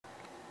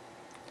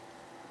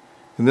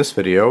In this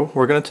video,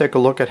 we're going to take a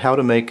look at how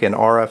to make an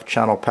RF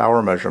channel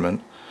power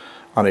measurement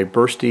on a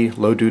bursty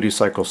low-duty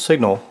cycle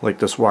signal like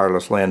this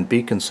wireless LAN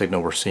beacon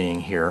signal we're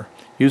seeing here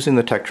using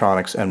the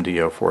Tektronix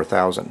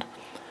MDO4000.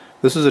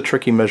 This is a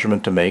tricky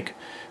measurement to make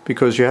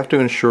because you have to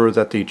ensure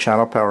that the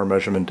channel power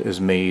measurement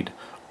is made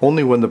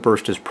only when the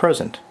burst is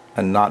present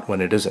and not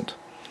when it isn't.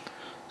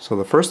 So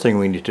the first thing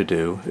we need to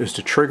do is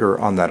to trigger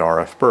on that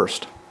RF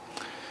burst.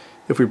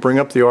 If we bring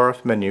up the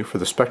RF menu for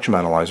the spectrum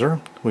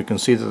analyzer, we can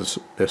see that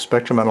the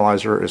spectrum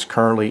analyzer is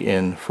currently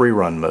in free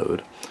run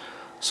mode.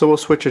 So we'll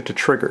switch it to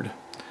triggered.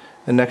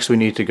 And next we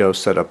need to go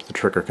set up the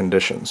trigger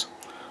conditions.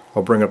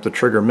 I'll bring up the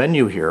trigger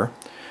menu here,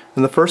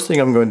 and the first thing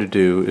I'm going to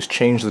do is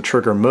change the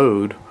trigger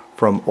mode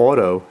from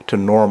auto to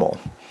normal.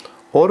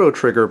 Auto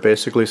trigger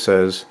basically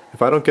says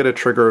if I don't get a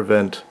trigger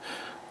event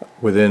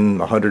within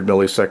 100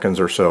 milliseconds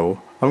or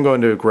so, I'm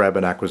going to grab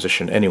an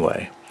acquisition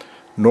anyway.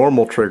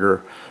 Normal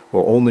trigger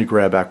will only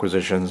grab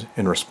acquisitions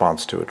in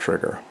response to a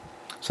trigger.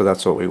 So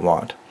that's what we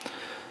want.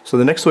 So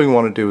the next thing we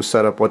want to do is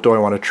set up what do I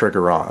want to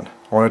trigger on.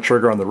 I want to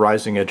trigger on the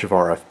rising edge of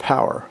RF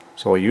power.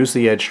 So I'll use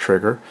the edge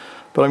trigger,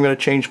 but I'm going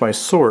to change my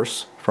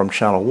source from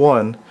channel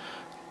 1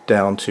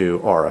 down to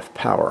RF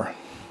power.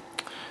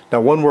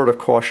 Now one word of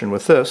caution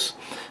with this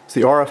is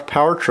the RF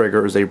power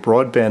trigger is a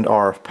broadband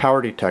RF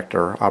power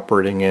detector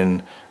operating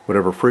in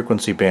whatever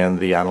frequency band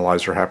the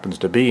analyzer happens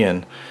to be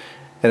in.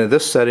 And in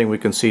this setting we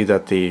can see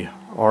that the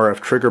RF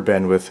trigger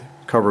bandwidth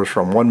covers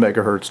from 1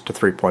 megahertz to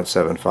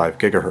 3.75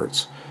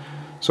 gigahertz.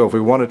 So if we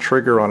want to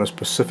trigger on a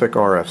specific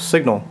RF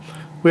signal,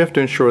 we have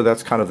to ensure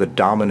that's kind of the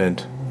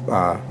dominant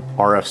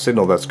RF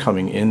signal that's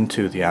coming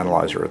into the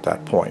analyzer at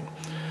that point.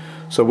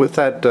 So with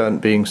that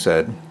being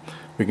said,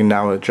 we can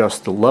now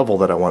adjust the level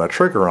that I want to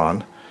trigger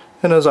on,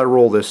 and as I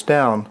roll this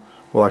down,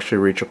 we'll actually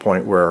reach a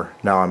point where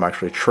now I'm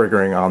actually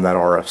triggering on that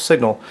RF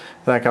signal,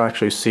 and I can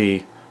actually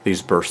see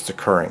these bursts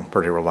occurring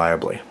pretty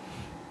reliably.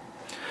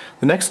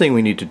 The next thing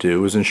we need to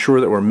do is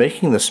ensure that we're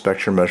making the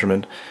spectrum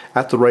measurement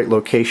at the right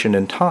location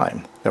and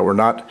time, that we're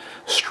not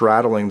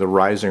straddling the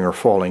rising or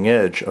falling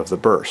edge of the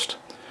burst.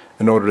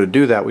 In order to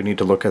do that, we need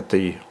to look at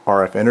the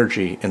RF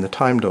energy in the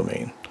time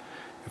domain.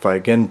 If I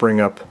again bring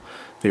up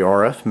the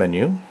RF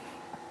menu,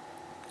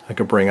 I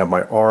can bring up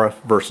my RF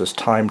versus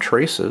time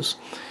traces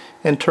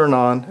and turn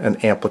on an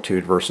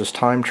amplitude versus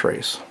time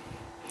trace.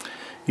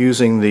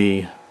 Using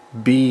the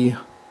B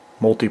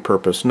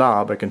multi-purpose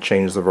knob, I can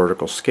change the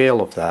vertical scale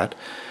of that,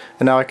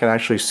 and now I can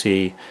actually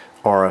see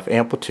RF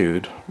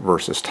amplitude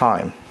versus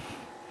time.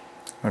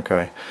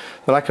 Okay,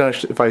 then I can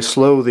actually, if I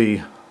slow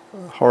the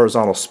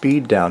horizontal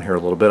speed down here a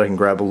little bit, I can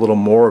grab a little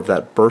more of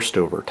that burst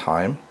over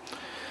time.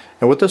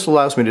 And what this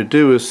allows me to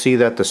do is see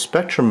that the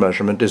spectrum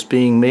measurement is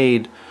being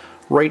made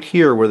right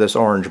here where this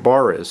orange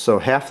bar is. So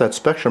half that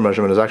spectrum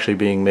measurement is actually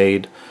being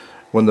made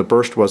when the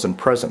burst wasn't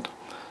present.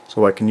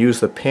 So I can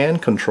use the pan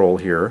control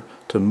here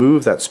to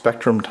move that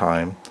spectrum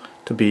time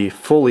to be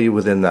fully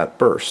within that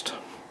burst.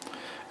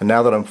 And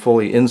now that I'm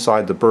fully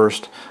inside the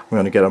burst, I'm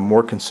going to get a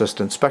more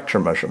consistent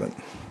spectrum measurement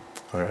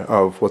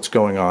of what's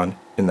going on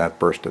in that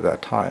burst at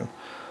that time.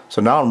 So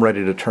now I'm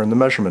ready to turn the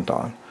measurement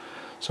on.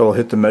 So I'll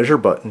hit the measure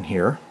button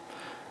here,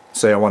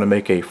 say I want to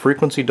make a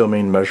frequency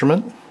domain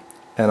measurement,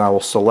 and I will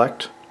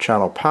select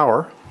channel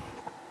power,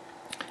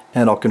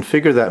 and I'll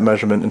configure that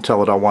measurement and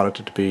tell it I want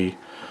it to be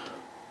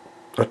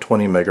a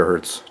 20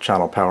 megahertz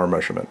channel power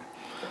measurement.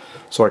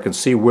 So I can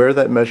see where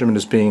that measurement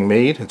is being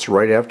made. It's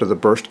right after the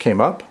burst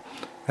came up,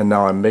 and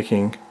now I'm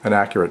making an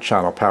accurate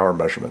channel power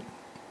measurement.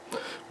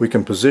 We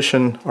can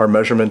position our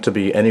measurement to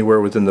be anywhere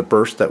within the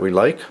burst that we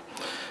like,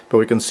 but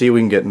we can see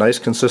we can get nice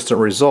consistent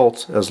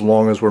results as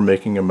long as we're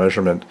making a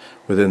measurement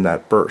within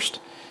that burst.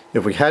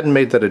 If we hadn't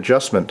made that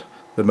adjustment,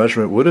 the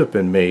measurement would have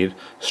been made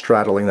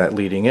straddling that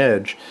leading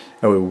edge,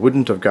 and we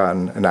wouldn't have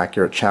gotten an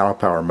accurate channel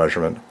power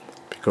measurement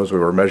because we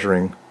were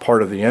measuring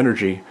part of the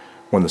energy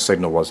when the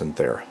signal wasn't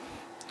there.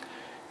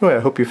 Anyway,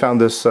 I hope you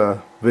found this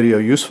video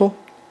useful,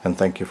 and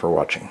thank you for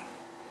watching.